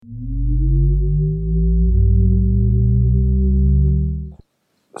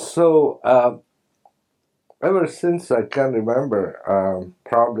Ever since I can remember,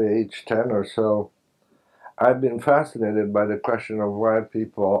 probably age 10 or so, I've been fascinated by the question of why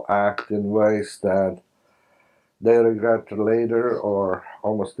people act in ways that they regret later or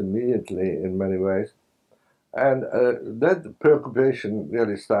almost immediately in many ways. And that preoccupation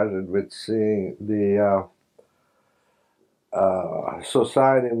really started with seeing the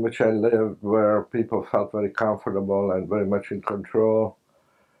society in which I lived, where people felt very comfortable and very much in control,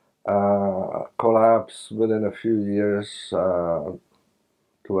 collapse within a few years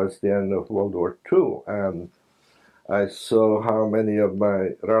towards the end of World War II. And I saw how many of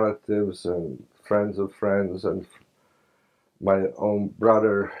my relatives and friends of friends and my own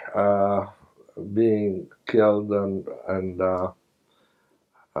brother being killed and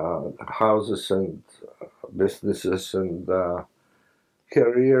houses and businesses and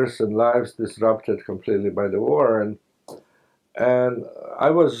careers and lives disrupted completely by the war. And I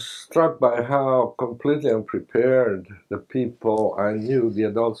was struck by how completely unprepared the people I knew, the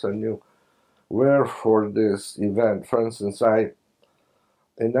adults I knew, were for this event. For instance, in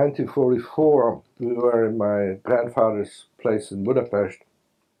 1944, we were in my grandfather's place in Budapest,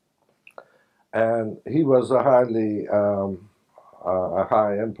 and he was a high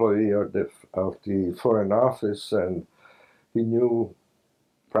employee of the Foreign Office, and he knew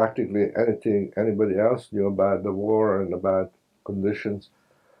practically anything anybody else knew about the war and about conditions.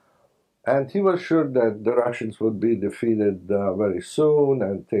 And he was sure that the Russians would be defeated very soon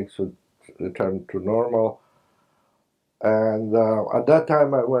and things would return to normal. And at that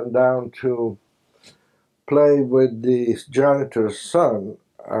time, I went down to play with the janitor's son,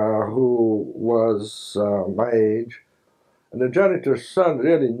 who was my age. And the janitor's son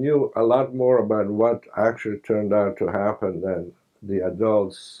really knew a lot more about what actually turned out to happen than the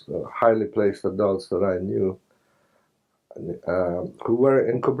adults, highly placed adults that I knew, who were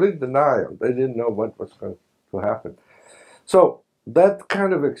in complete denial. They didn't know what was going to happen. So that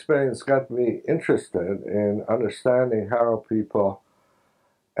kind of experience got me interested in understanding how people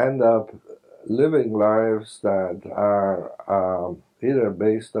end up living lives that are either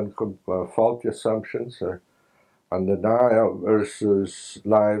based on faulty assumptions or on denial versus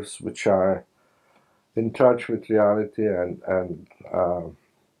lives which are in touch with reality and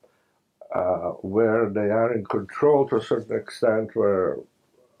where they are in control to a certain extent, where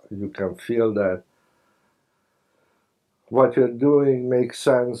you can feel that what you're doing makes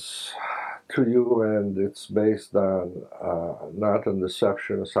sense to you and it's based on not on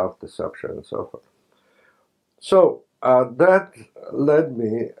deception, self-deception, and so forth. So that led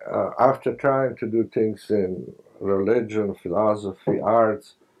me, after trying to do things in religion, philosophy,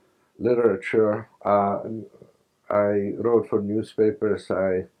 arts, literature. I wrote for newspapers.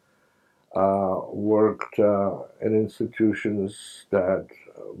 I worked in institutions that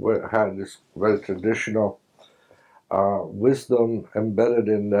had this very traditional wisdom embedded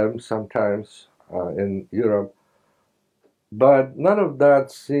in them, sometimes in Europe. But none of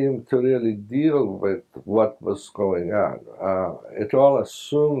that seemed to really deal with what was going on. It all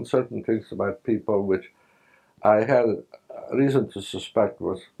assumed certain things about people which I had reason to suspect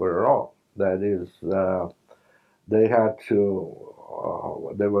were wrong. That is, they had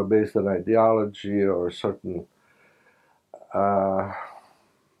to, they were based on ideology or certain,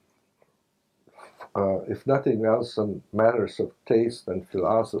 if nothing else, on matters of taste and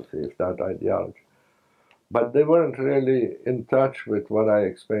philosophy, if not ideology. But they weren't really in touch with what I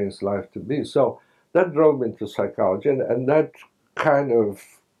experienced life to be. So that drove me into psychology, and that kind of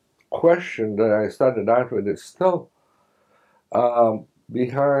question that I started out with is still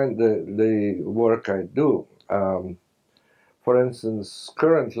behind the work I do. For instance,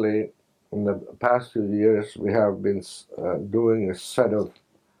 currently, in the past few years, we have been doing a set of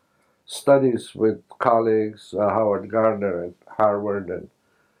studies with colleagues, Howard Gardner at Harvard and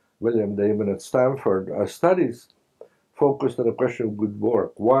William Damon at Stanford, studies focused on the question of good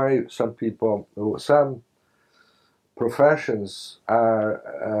work. Why some professions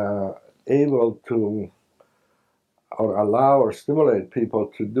are able to or allow or stimulate people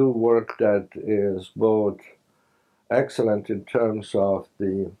to do work that is both excellent in terms of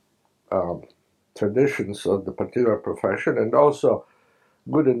the traditions of the particular profession and also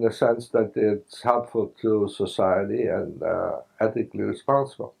good in the sense that it's helpful to society and ethically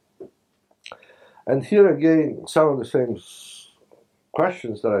responsible. And here again, some of the same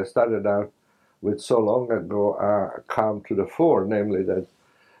questions that I started out with so long ago come to the fore, namely that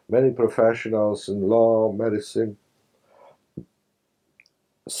many professionals in law, medicine,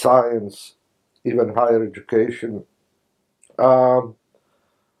 science, even higher education, um,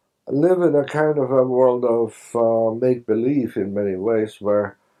 live in a kind of a world of make-believe in many ways,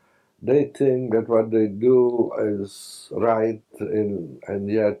 where they think that what they do is right, and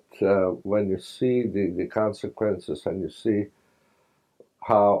yet when you see the consequences and you see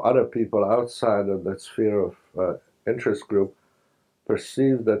how other people outside of that sphere of interest group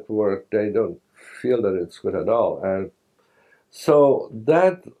perceive that work, they don't feel that it's good at all. And so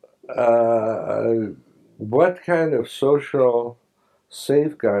that what kind of social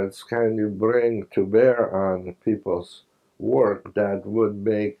safeguards can you bring to bear on people's work that would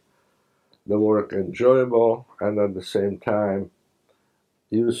make the work enjoyable and at the same time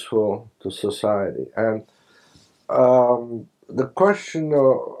useful to society? And the question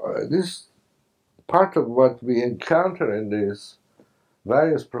of this part of what we encounter in these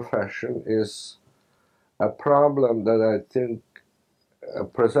various professions is a problem that I think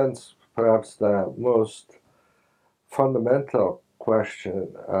presents perhaps the most fundamental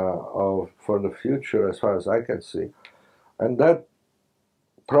question for the future as far as I can see. And that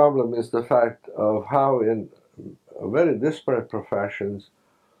problem is the fact of how in very disparate professions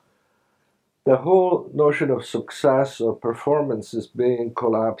the whole notion of success or performance is being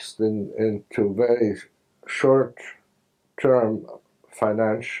collapsed into very short-term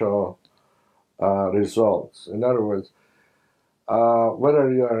financial results. In other words,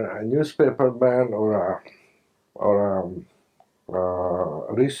 whether you're a newspaperman or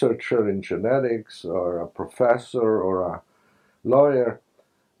a researcher in genetics or a professor or a lawyer,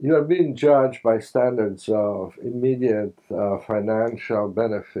 you are being judged by standards of immediate financial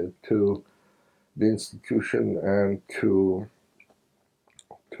benefit to the institution and to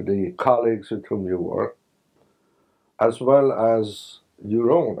the colleagues with whom you work, as well as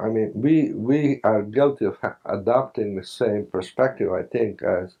your own. I mean, we are guilty of adopting the same perspective, I think,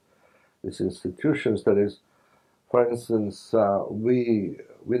 as these institutions. That is, for instance, we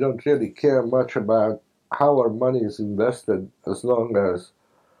don't really care much about how our money is invested as long as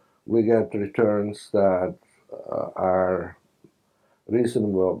we get returns that are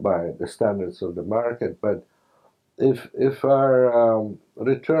reasonable by the standards of the market. But if our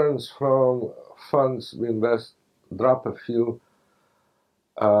returns from funds we invest drop a few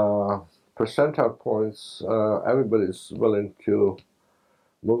percentile points, everybody's willing to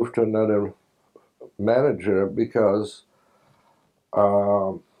move to another manager because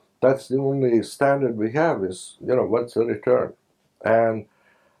that's the only standard we have is, what's the return? And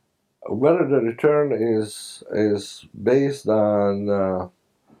whether the return is based on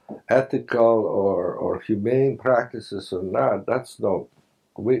ethical or humane practices or not, that's no,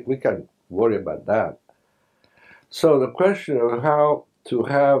 we can't worry about that. So the question of how to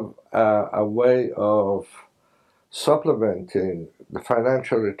have a way of supplementing the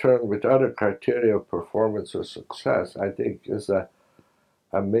financial return with other criteria of performance or success, I think, is a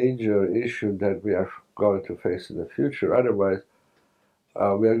major issue that we are going to face in the future. Otherwise,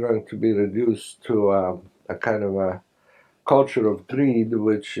 we are going to be reduced to a kind of a culture of greed,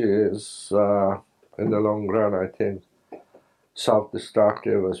 which is, in the long run, I think,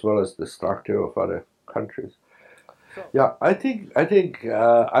 self-destructive as well as destructive of other countries. Yeah, I think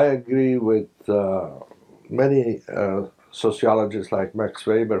I agree with many sociologists like Max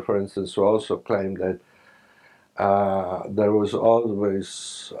Weber, for instance, who also claim that there was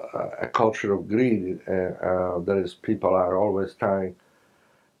always a culture of greed. That is, people are always trying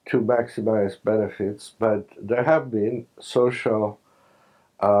to maximize benefits, but there have been social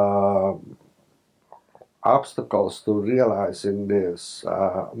obstacles to realizing this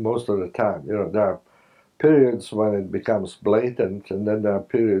most of the time. There are periods when it becomes blatant, and then there are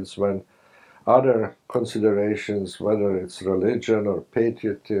periods when other considerations, whether it's religion or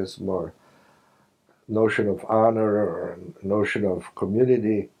patriotism or notion of honor or notion of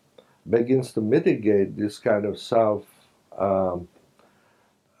community, begins to mitigate this kind of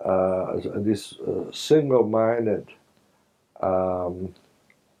this single-minded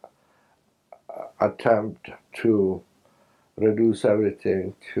attempt to reduce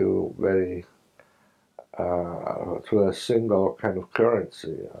everything to to a single kind of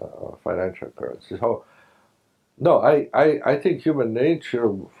currency, financial currency. So, no, I think human nature,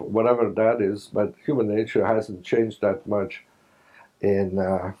 whatever that is, but human nature hasn't changed that much in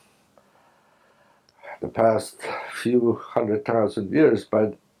the past few 100,000 years.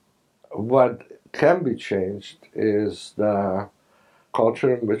 But what can be changed is the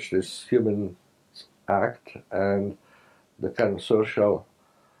culture in which these humans act and the kind of social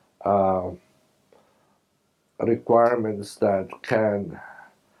requirements that can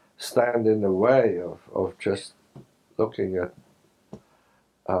stand in the way of just looking at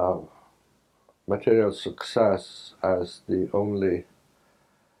material success as the only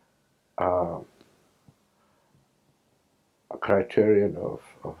criterion of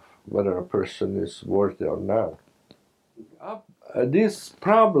whether a person is worthy or not. This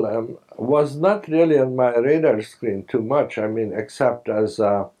problem was not really on my radar screen too much. I mean, except as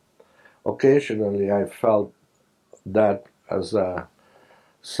occasionally I felt that as a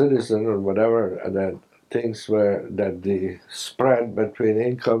citizen or whatever, that things were that the spread between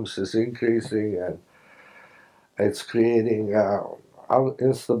incomes is increasing and it's creating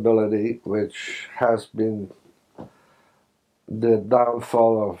instability, which has been the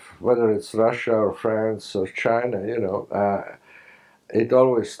downfall of whether it's Russia or France or China. It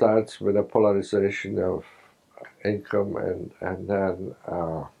always starts with a polarization of income and then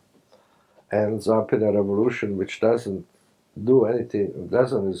ends up in a revolution which doesn't do anything,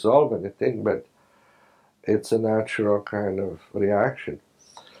 doesn't resolve anything, but it's a natural kind of reaction.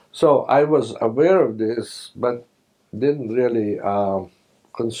 So I was aware of this, but didn't really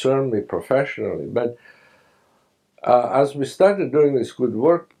concern me professionally. But as we started doing this good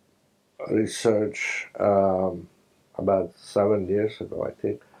work research about 7 years ago, I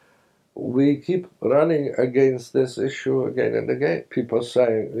think, we keep running against this issue again and again. People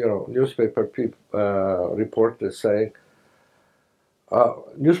saying, newspaper reporters saying,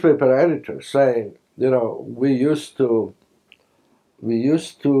 newspaper editors saying, we used to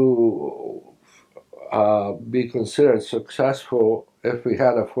be considered successful if we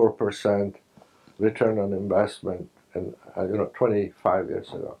had a 4% return on investment, and 25 years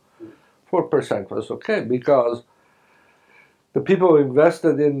ago. 4% was okay because the people who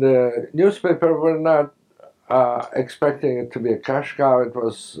invested in the newspaper were not expecting it to be a cash cow. It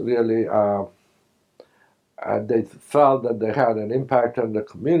was really, they felt that they had an impact on the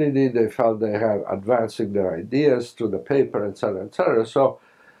community. They felt they had advancing their ideas through the paper, etc., etc. So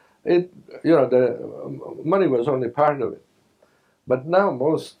the money was only part of it. But now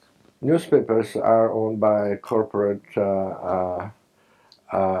most newspapers are owned by corporate,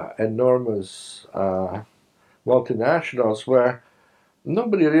 enormous multinationals where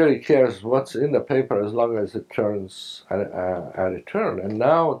nobody really cares what's in the paper as long as it turns a return. And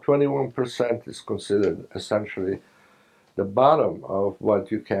now 21% is considered essentially the bottom of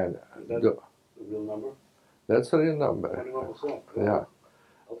what you can That's do. the real number? That's a real number. 21%. Yeah.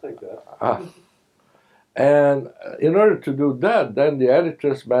 I'll take that. And in order to do that, then the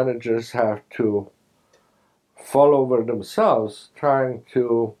editors, managers have to fall over themselves trying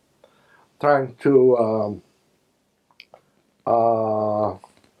to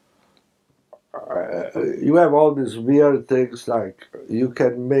you have all these weird things like you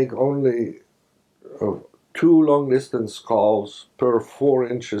can make only 2 long distance calls per 4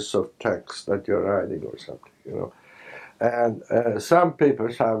 inches of text that you're writing or something, And some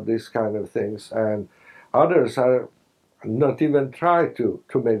papers have these kind of things, and others are not even try to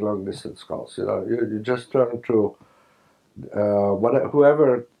make long distance calls. You just turn to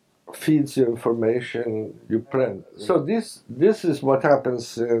whoever feeds you information, you print. So this is what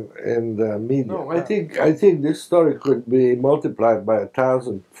happens in the media. No, I think this story could be multiplied by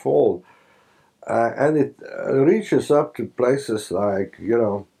 1,000-fold, and it reaches up to places like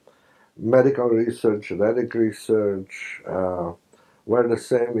medical research, genetic research, where the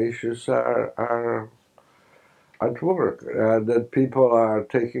same issues are at work. That people are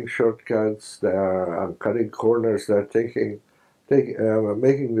taking shortcuts, they are cutting corners, they're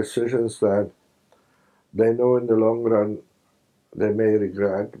making decisions that they know in the long run they may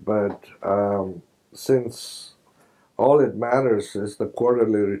regret, but since all it matters is the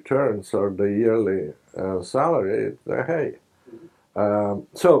quarterly returns or the yearly salary, hey.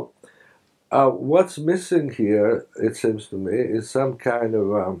 So what's missing here, it seems to me, is some kind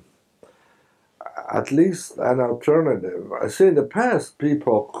of at least an alternative. I see in the past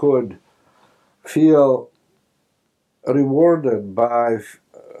people could feel rewarded by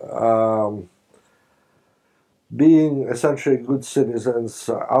being essentially good citizens,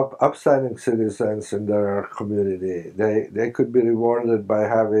 upstanding citizens in their community. They could be rewarded by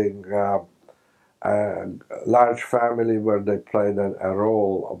having a large family where they played a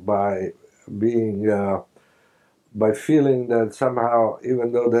role, by being by feeling that somehow,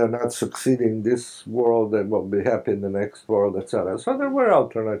 even though they're not succeeding in this world, they will be happy in the next world, etc. So there were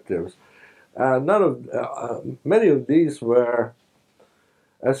alternatives. Many of these were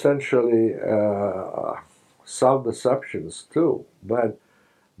essentially self-deceptions too, but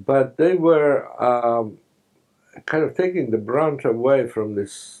they were kind of taking the brunt away from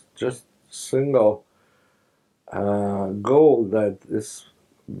this just single goal that is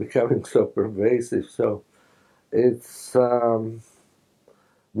becoming so pervasive. So it's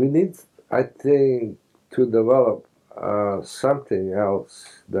we need, I think, to develop something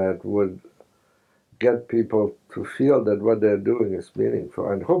else that would get people to feel that what they're doing is meaningful,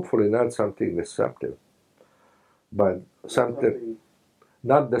 and hopefully not something deceptive, but something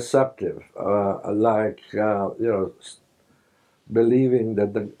not deceptive, like believing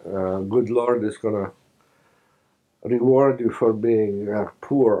that the good Lord is going to reward you for being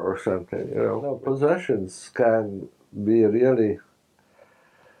poor or something. No, possessions can be really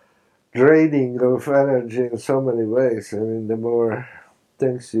draining of energy in so many ways. I mean, the more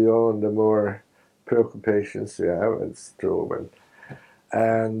things you own, the more preoccupations you have. It's true,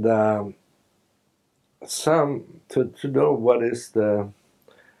 and to know what is the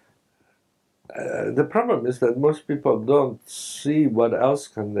problem is that most people don't see what else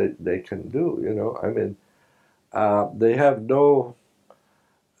they can do. I mean, they have no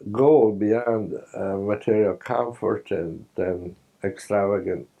goal beyond material comfort and then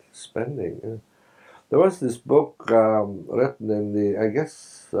extravagant spending. There was this book written in the, I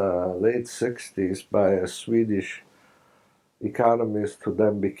guess, late 60s by a Swedish economist who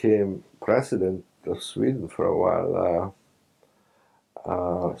then became president of Sweden for a while,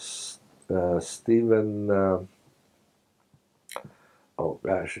 Stephen, oh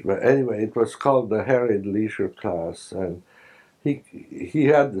gosh, but anyway, it was called The Harried Leisure Class, and he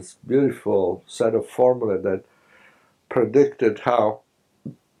had this beautiful set of formula that predicted how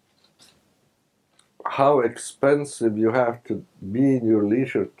expensive you have to be in your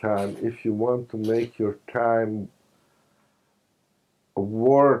leisure time if you want to make your time a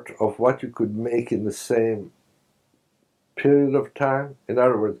worth of what you could make in the same period of time. In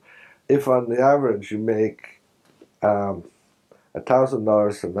other words, if on the average you make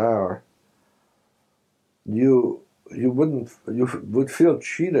 $1,000 an hour, you would feel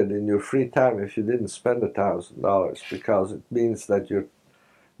cheated in your free time if you didn't spend $1,000, because it means that you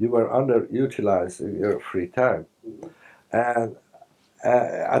were underutilizing your free time. And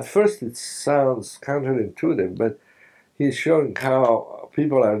at first it sounds counterintuitive, but he's showing how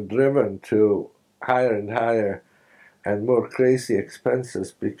people are driven to higher and higher and more crazy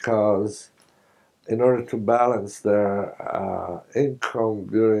expenses because in order to balance their income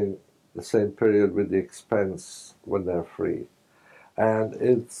during the same period with the expense when they're free. And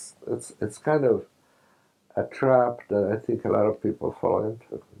it's kind of a trap that I think a lot of people fall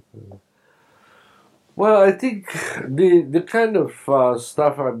into. Well, I think the kind of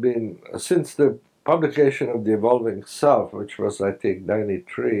stuff I've been, since the publication of The Evolving Self, which was, I think,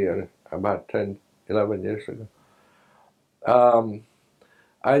 93, or about 10, 11 years ago,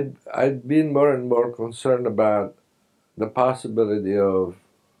 I'd been more and more concerned about the possibility of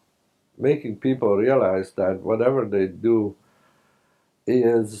making people realize that whatever they do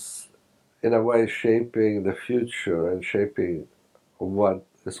is, in a way, shaping the future and shaping what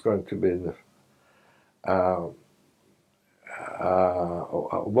is going to be in the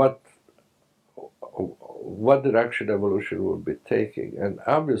what direction evolution will be taking. And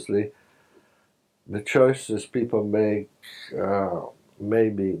obviously, the choices people make may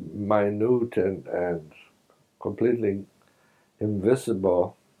be minute and completely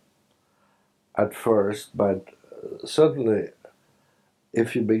invisible at first, but certainly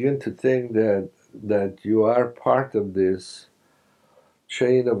if you begin to think that you are part of this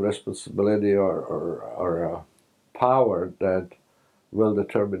chain of responsibility or power that will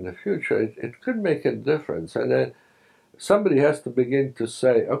determine the future, it could make a difference. And then somebody has to begin to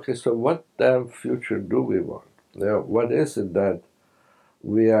say, okay, so what damn future do we want? What is it that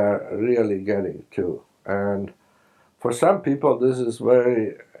we are really getting to? And for some people, this is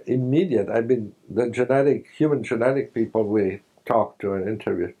very immediate. I mean, the human genetic people we talk to and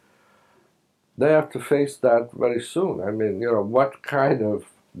interview, they have to face that very soon. I mean, what kind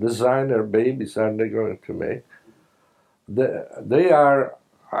of designer babies are they going to make? They are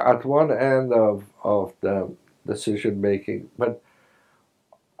at one end of the decision making, but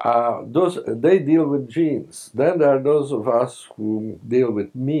they deal with genes. Then there are those of us who deal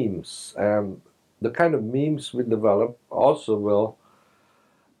with memes, and the kind of memes we develop also will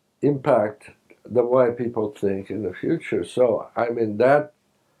impact the way people think in the future. So I mean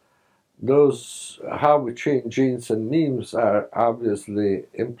how we change genes and memes are obviously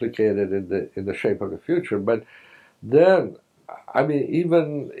implicated in the shape of the future. But then, I mean,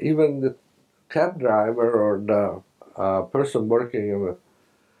 even the cab driver or the person working in a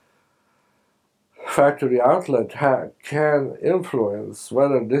factory outlet can influence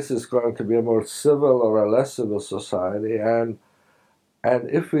whether this is going to be a more civil or a less civil society. And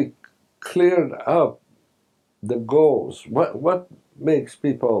if we cleared up the goals, what makes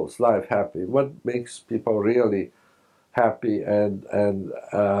people's life happy? What makes people really happy and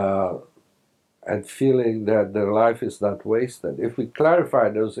feeling that their life is not wasted? If we clarify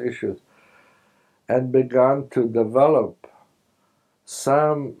those issues and began to develop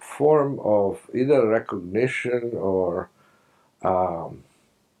some form of either recognition or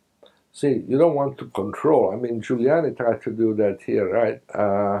see, you don't want to control. I mean, Giuliani tried to do that here, right?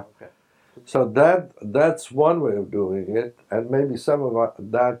 Okay. So that's one way of doing it, and maybe some of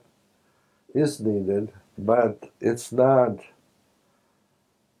that is needed, but it's not.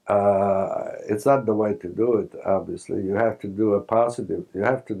 It's not the way to do it. Obviously, you have to do a positive. You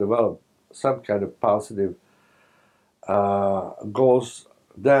have to develop some kind of positive goals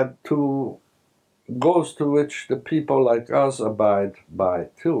that to goals to which the people like us abide by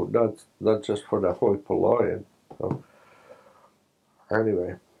too, not just for the hoi polloi. So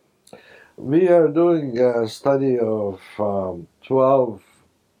anyway, we are doing a study of 12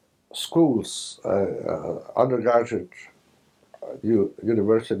 schools, undergraduate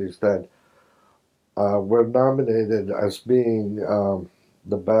universities that were nominated as being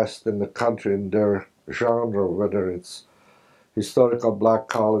the best in the country in their genre, whether it's historical black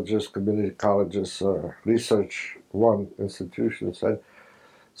colleges, community colleges, or research one institutions. And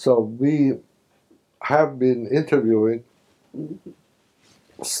so we have been interviewing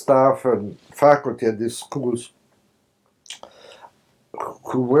staff and faculty at these schools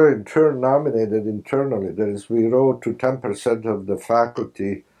who were in turn nominated internally. That is, we wrote to 10% of the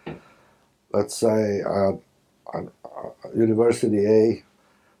faculty, let's say, on University A,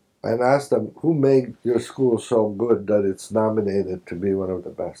 and asked them, who made your school so good that it's nominated to be one of the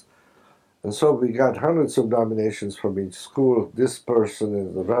best? And so we got hundreds of nominations from each school. This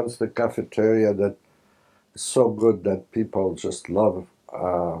person runs the cafeteria that is so good that people just love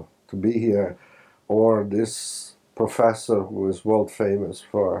to be here. Or this professor who is world famous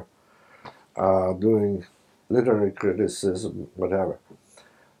for doing literary criticism, whatever.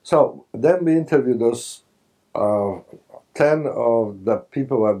 So then we interviewed those 10 of the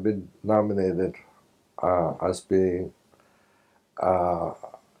people who have been nominated as being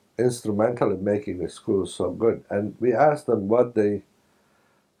instrumental in making the school so good. And we asked them what they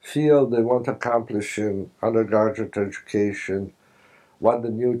feel they want to accomplish in undergraduate education, what the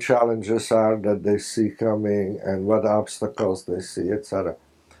new challenges are that they see coming, and what obstacles they see, etc.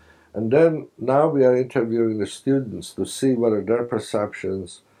 And then now we are interviewing the students to see whether their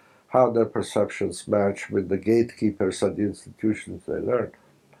perceptions, how their perceptions match with the gatekeepers at the institutions they learn.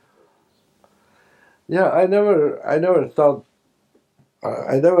 Yeah, I never thought,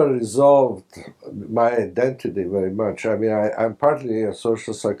 I never resolved my identity very much. I mean, I'm partly a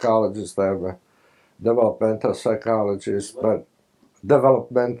social psychologist, I'm a developmental psychologist, but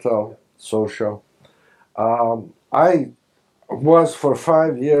developmental, social. I was for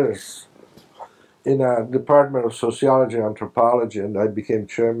 5 years in a department of sociology and anthropology, and I became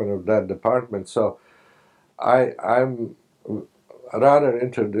chairman of that department. So I'm rather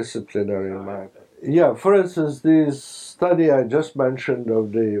interdisciplinary in my. Yeah, for instance, this study I just mentioned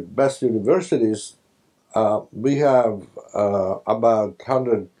of the best universities, we have about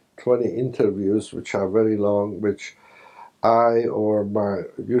 120 interviews, which are very long, which I or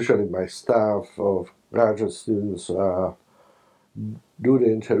usually my staff of graduate students do the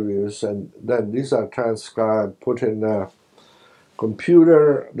interviews, and then these are transcribed, put in a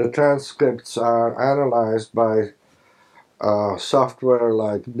computer. The transcripts are analyzed by software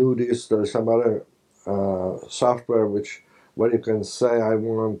like Nudist or some other software where you can say, I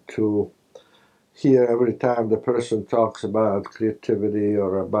want to hear every time the person talks about creativity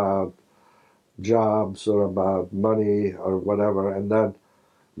or about jobs or about money or whatever, and then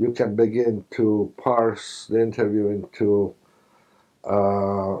you can begin to parse the interview into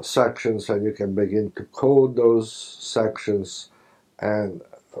sections, and you can begin to code those sections. And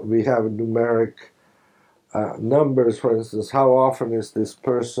we have numeric numbers. For instance, how often is this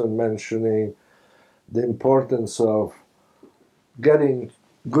person mentioning the importance of getting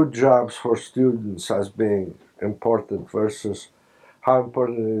good jobs for students as being important versus how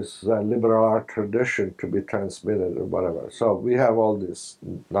important is liberal art tradition to be transmitted or whatever. So we have all these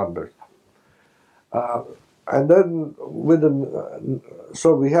numbers. And then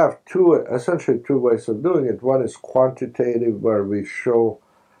so we have essentially two ways of doing it. One is quantitative, where we show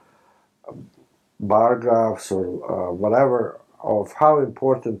bar graphs or whatever of how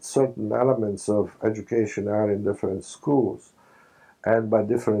important certain elements of education are in different schools and by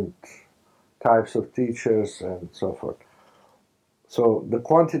different types of teachers and so forth. So the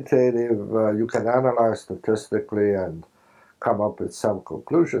quantitative, you can analyze statistically and come up with some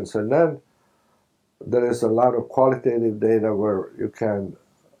conclusions. And then there is a lot of qualitative data where you can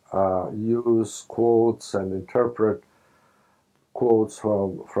use quotes and interpret quotes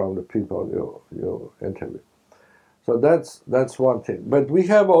from the people you interview. So that's one thing. But we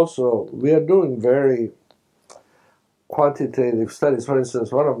are doing very quantitative studies. For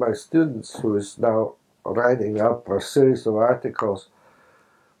instance, one of my students who is now writing up a series of articles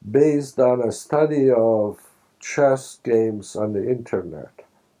based on a study of chess games on the internet.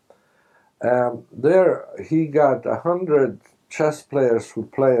 There he got 100 chess players who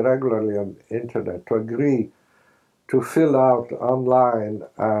play regularly on the internet to agree to fill out online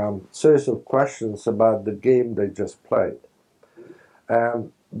series of questions about the game they just played.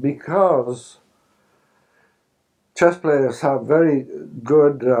 Because chess players have very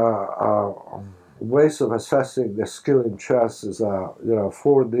good ways of assessing the skill in chess is a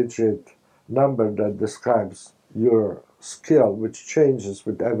 4-digit number that describes your skill, which changes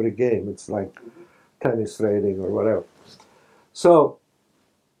with every game. It's like tennis rating or whatever. So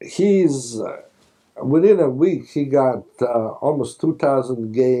he's within a week he got almost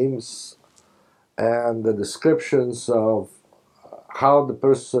 2,000 games and the descriptions of how the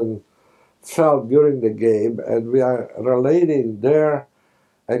person felt during the game, and we are relating their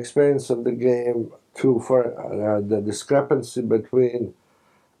experience of the game to the discrepancy between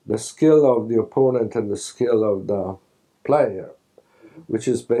the skill of the opponent and the skill of the player, which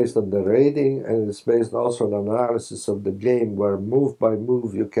is based on the rating, and it's based also on analysis of the game, where move by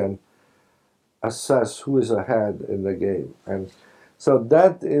move you can assess who is ahead in the game. And so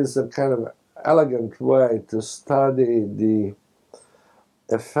that is a kind of elegant way to study the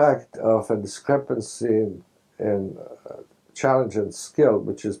effect of a discrepancy in challenge and skill,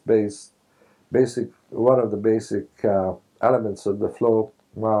 which is one of the basic elements of the flow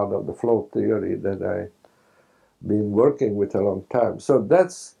model, the flow theory that I've been working with a long time. So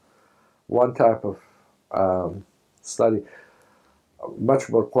that's one type of study, much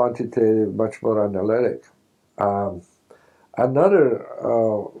more quantitative, much more analytic. Another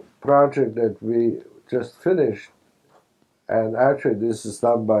project that we just finished, and actually this is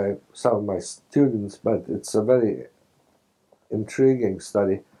done by some of my students, but it's a very intriguing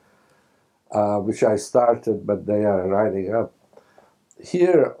study, which I started, but they are writing up.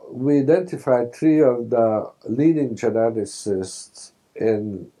 Here we identified 3 of the leading geneticists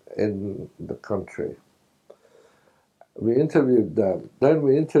in the country. We interviewed them. Then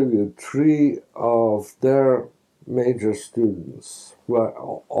we interviewed 3 of their major students who are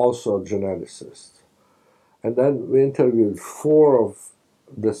also geneticists. And then we interviewed 4 of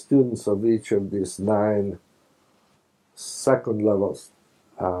the students of each of these 9 second levels.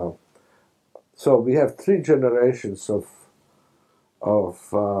 So we have 3 generations of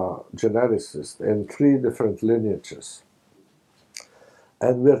geneticists in 3 different lineages.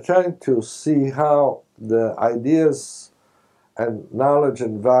 And we're trying to see how the ideas and knowledge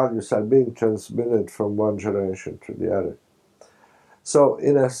and values are being transmitted from one generation to the other. So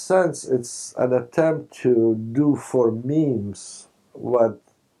in a sense, it's an attempt to do for memes what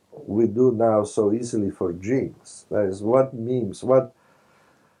we do now so easily for genes. That is, what memes, what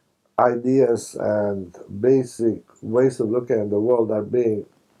ideas and basic ways of looking at the world are being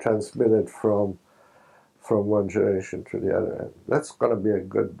transmitted from one generation to the other. And that's going to be a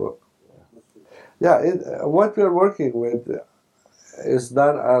good book. Yeah, what we're working with is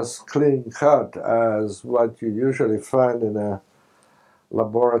not as clean cut as what you usually find in a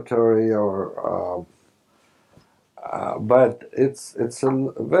laboratory but it's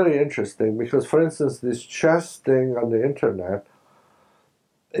very interesting because, for instance, this chess thing on the internet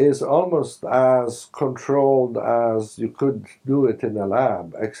is almost as controlled as you could do it in a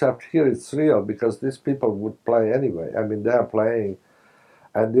lab, except here it's real because these people would play anyway. I mean, they're playing,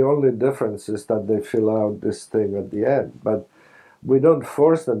 and the only difference is that they fill out this thing at the end. But we don't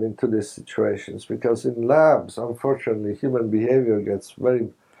force them into these situations because in labs, unfortunately, human behavior gets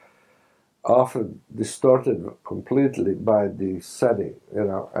very often distorted completely by the setting,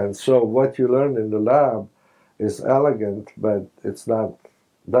 And so what you learn in the lab is elegant, but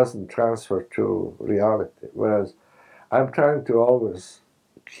doesn't transfer to reality. Whereas I'm trying to always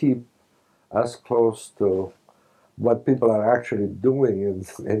keep as close to what people are actually doing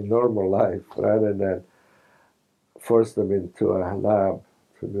in normal life rather than force them into a lab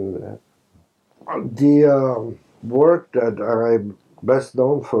to do that. The work that I'm best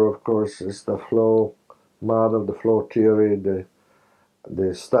known for, of course, is the flow model, the flow theory,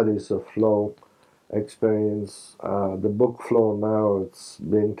 the studies of flow experience. The book Flow now, it's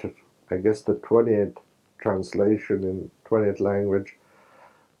been, I guess, the 20th translation in 20th language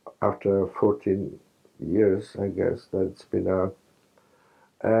after 14 years, I guess, that it's been out.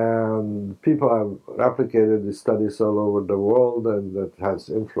 And people have replicated the studies all over the world, and that has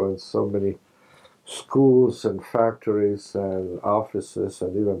influenced so many schools and factories and offices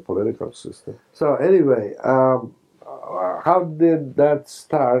and even political systems. So anyway, how did that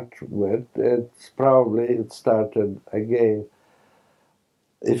start with? It started again.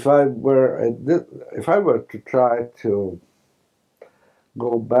 If I were to try to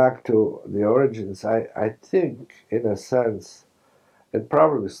go back to the origins, I think, in a sense, it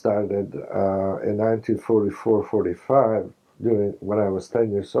probably started in 1944-45, when I was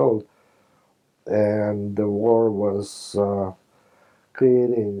 10 years old, and the war was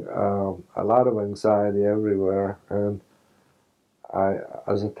creating a lot of anxiety everywhere. And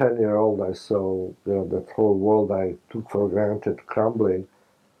as a 10-year-old, I saw that whole world I took for granted crumbling.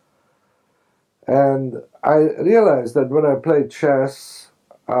 And I realized that when I played chess,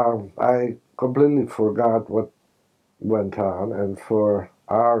 I completely forgot what went on, and for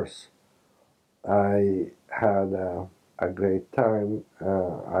hours I had a great time.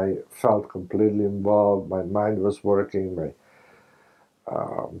 I felt completely involved. My mind was working.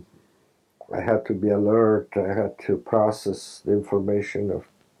 Um, I had to be alert. I had to process the information of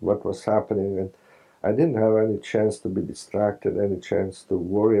what was happening, and I didn't have any chance to be distracted, any chance to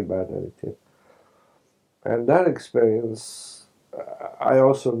worry about anything. And that experience, I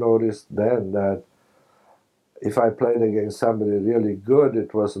also noticed then that if I played against somebody really good,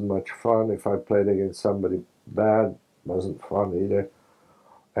 it wasn't much fun. If I played against somebody bad, it wasn't fun either.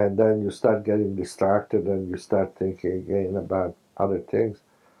 And then you start getting distracted and you start thinking again about other things.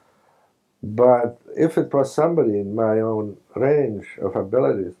 But if it was somebody in my own range of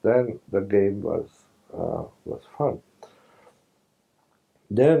abilities, then the game was fun.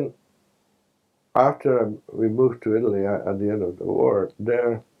 Then, after we moved to Italy at the end of the war,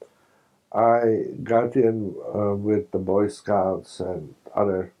 there I got in with the Boy Scouts and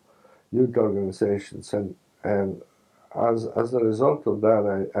other youth organizations, and as a result of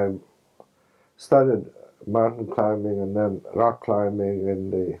that, I started mountain climbing and then rock climbing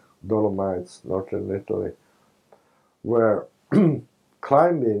in the Dolomites, northern Italy, where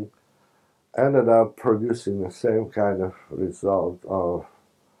climbing ended up producing the same kind of result of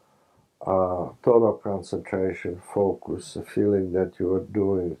total concentration, focus, a feeling that you were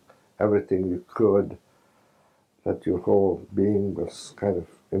doing everything you could, that your whole being was kind of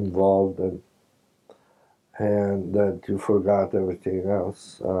involved, and that you forgot everything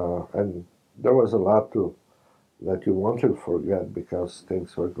else. And there was a lot that you wanted to forget because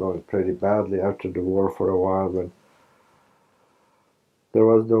things were going pretty badly after the war for a while, when there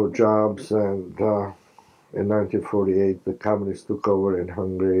was no jobs, and in 1948 the communists took over in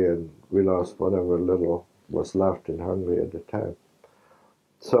Hungary, and we lost whatever little was left in Hungary at the time.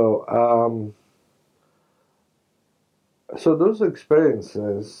 So so those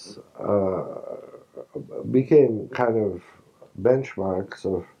experiences became kind of benchmarks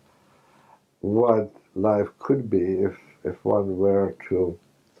of what life could be if one were to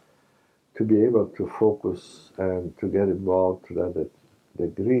be able to focus and to get involved to that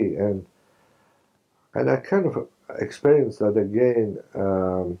degree. And I kind of experienced that again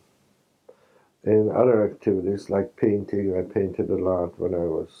in other activities like painting. I painted a lot when I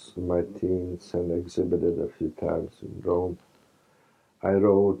was in my teens and exhibited a few times in Rome. I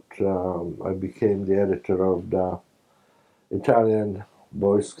wrote, I became the editor of the Italian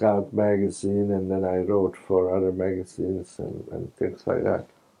Boy Scout magazine, and then I wrote for other magazines and things like that.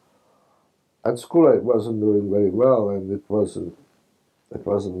 At school I wasn't doing very well, and it wasn't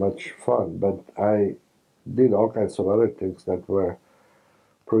much fun, but I did all kinds of other things that were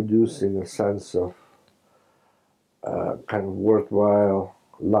producing a sense of kind of worthwhile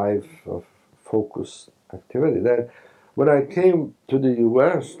life, of focused activity. Then when I came to the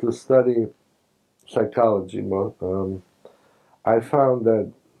US to study psychology, I found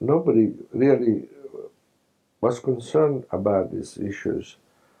that nobody really was concerned about these issues.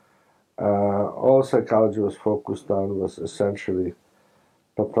 All psychology was focused on was essentially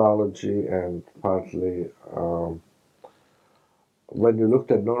pathology, and partly when you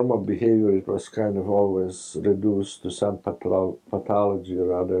looked at normal behavior, it was kind of always reduced to some pathology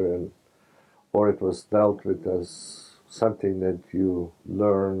or other, or it was dealt with as something that you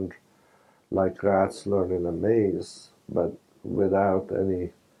learned, like rats learn in a maze, but without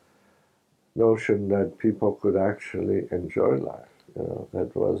any notion that people could actually enjoy life.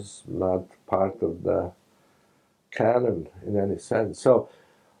 That was not part of the canon in any sense. So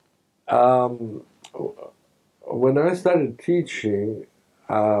um, when I started teaching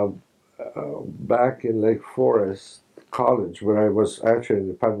back in Lake Forest College, where I was actually in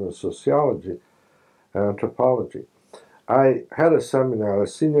the Department of Sociology and Anthropology, I had a seminar, a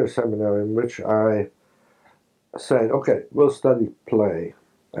senior seminar, in which I said, okay, we'll study play,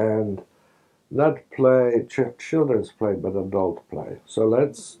 and not play, children's play, but adult play. So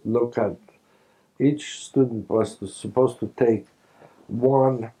let's look at each student was supposed to take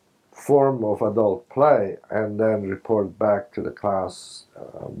one form of adult play and then report back to the class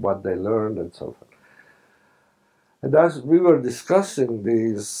what they learned and so forth. And as we were discussing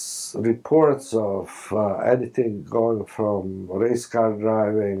these reports of anything going from race car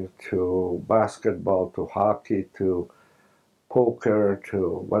driving to basketball to hockey to poker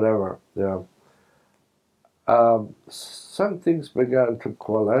to whatever, some things began to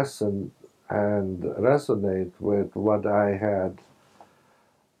coalesce and resonate with what I had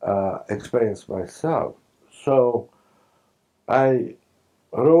experienced myself. So I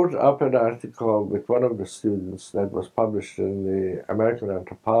wrote up an article with one of the students that was published in the American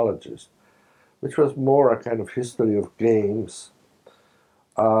Anthropologist, which was more a kind of history of games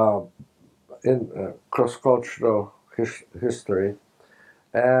in cross-cultural history,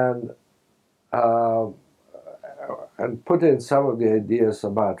 and uh, and put in some of the ideas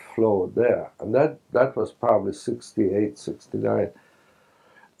about flow there. And that was probably 68, 69.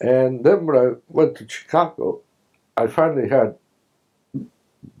 And then when I went to Chicago, I finally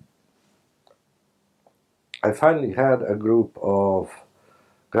had a group of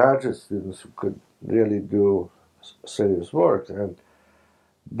graduate students who could really do serious work. And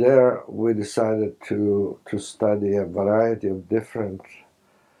there we decided to study a variety of different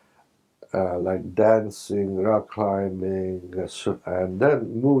like dancing, rock climbing, and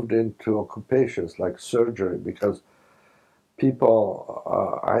then moved into occupations like surgery, because people,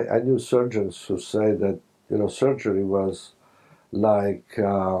 I knew surgeons who say that, surgery was like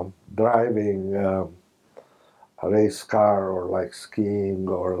driving a race car or like skiing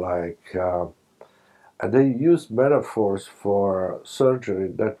or like, and they used metaphors for surgery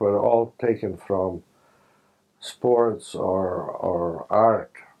that were all taken from sports or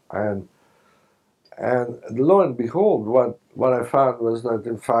art. And lo and behold, what I found was that,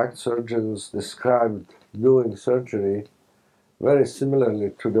 in fact, surgeons described doing surgery very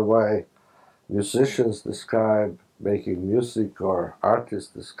similarly to the way musicians describe making music, or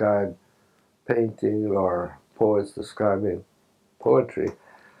artists describe painting, or poets describing poetry.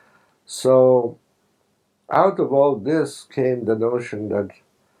 So out of all this came the notion that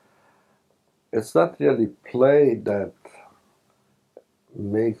it's not really play that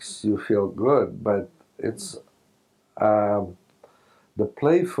makes you feel good, but it's the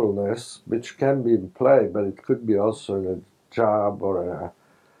playfulness, which can be in play, but it could be also in a job or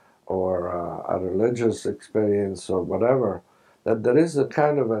a religious experience or whatever, that there is a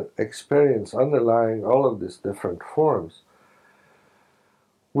kind of an experience underlying all of these different forms,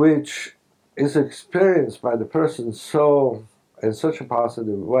 which is experienced by the person in such a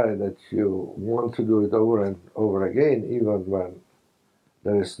positive way that you want to do it over and over again, even when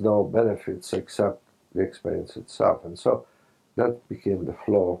there is no benefits except the experience itself. And so that became the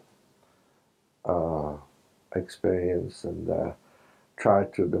flow experience, and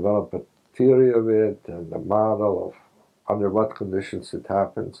tried to develop a theory of it and a model of under what conditions it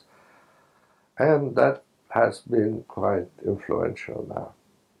happens. And that has been quite influential now.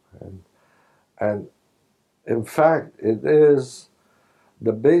 And in fact, it is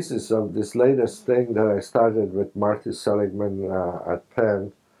the basis of this latest thing that I started with Marty Seligman at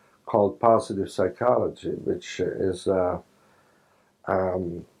Penn, called positive psychology, which is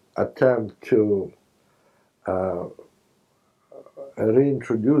attempt to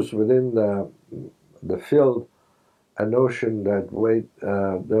reintroduce within the field a notion that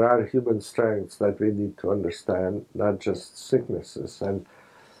there are human strengths that we need to understand, not just sicknesses. And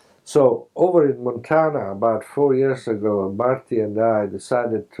so over in Montana, about 4 years ago, Marty and I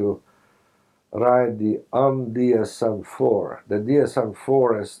decided to ride the DSM-4. The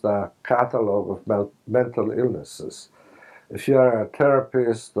DSM-4 is the catalog of mental illnesses. If you are a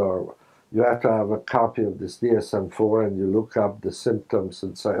therapist, or you have to have a copy of this DSM-4, and you look up the symptoms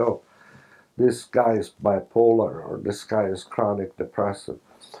and say, oh, this guy is bipolar, or this guy is chronic depressive.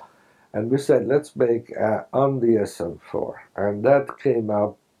 And we said, let's make an DSM-4. And that came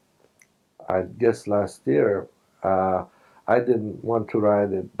up, I guess, last year. I didn't want to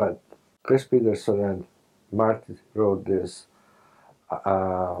write it, but Chris Peterson and Marty wrote this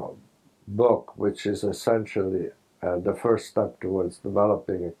book, which is essentially the first step towards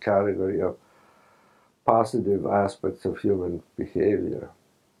developing a category of positive aspects of human behavior.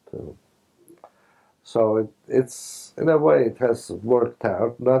 So it's, in a way, it has worked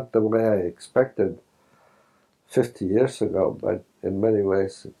out, not the way I expected 50 years ago, but in many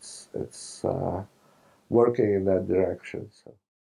ways it's working in that direction. So.